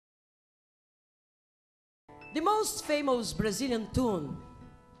The most famous Brazilian tune,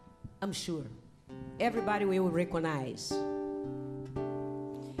 I'm sure everybody will recognize.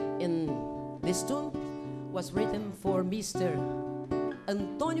 And this tune was written for Mr.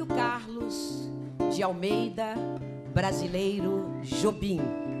 Antônio Carlos de Almeida Brasileiro Jobim.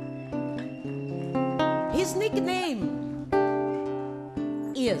 His nickname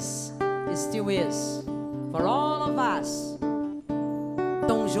still is, for all of us,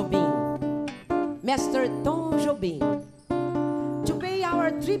 Tom Jobim, Master Tom Jobim. To pay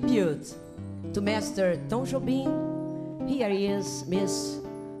our tribute to Master Tom Jobim, here is Miss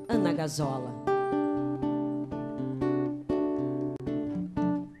Ana Gazzola.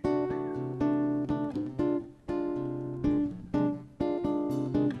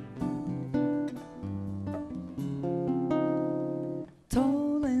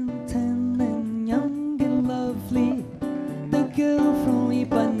 Tall and tan and young and lovely, the girl from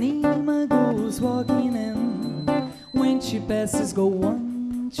Ipanema goes walking in. When she passes, go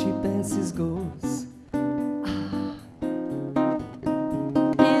one, she passes, goes. Ah.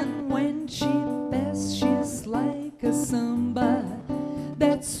 And when she passes, she's like a samba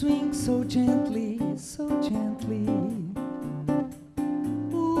that swings so gently, so gently.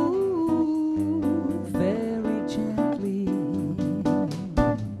 Ooh, very gently.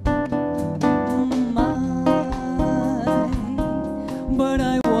 But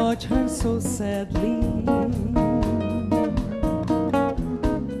I watch her so sadly.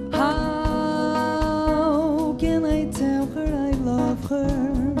 How can I tell her I love her?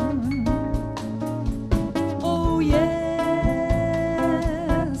 Oh yes,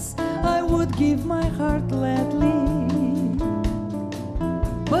 I would give my heart gladly.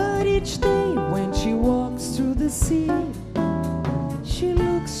 But each day when she walks through the sea, she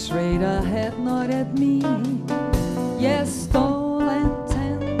looks straight ahead, not at me. Yes, tall and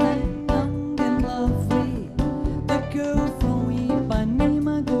tan and young and lovely, the girl from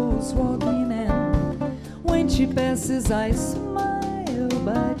Ipanema goes walking in. When she passes, I smile,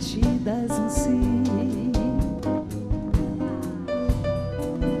 but she doesn't see.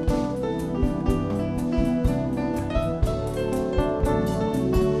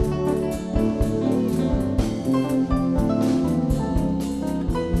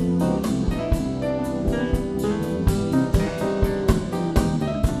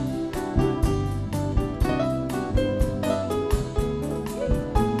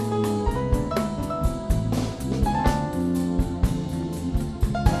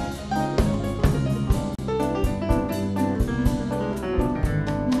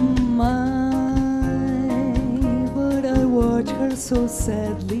 But I watch her so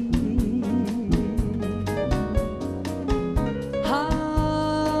sadly.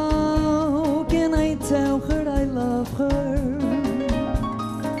 How can I tell her I love her?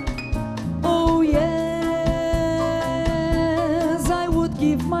 Oh yes, I would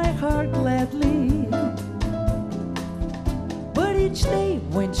give my heart gladly. But each day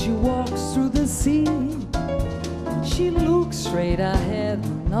when she walks through the sea, she looks straight ahead,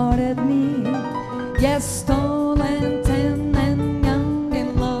 not at me. Yes, tall and tan and young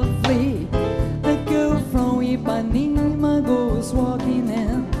and lovely, the girl from Ipanema goes walking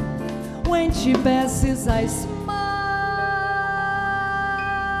in. When she passes, I smile,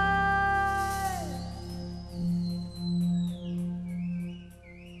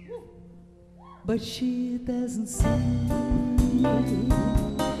 but she doesn't see.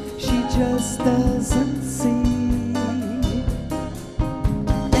 She just doesn't see.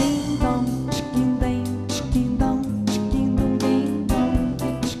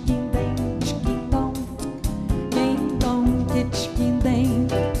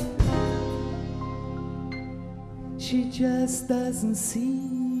 She just doesn't see.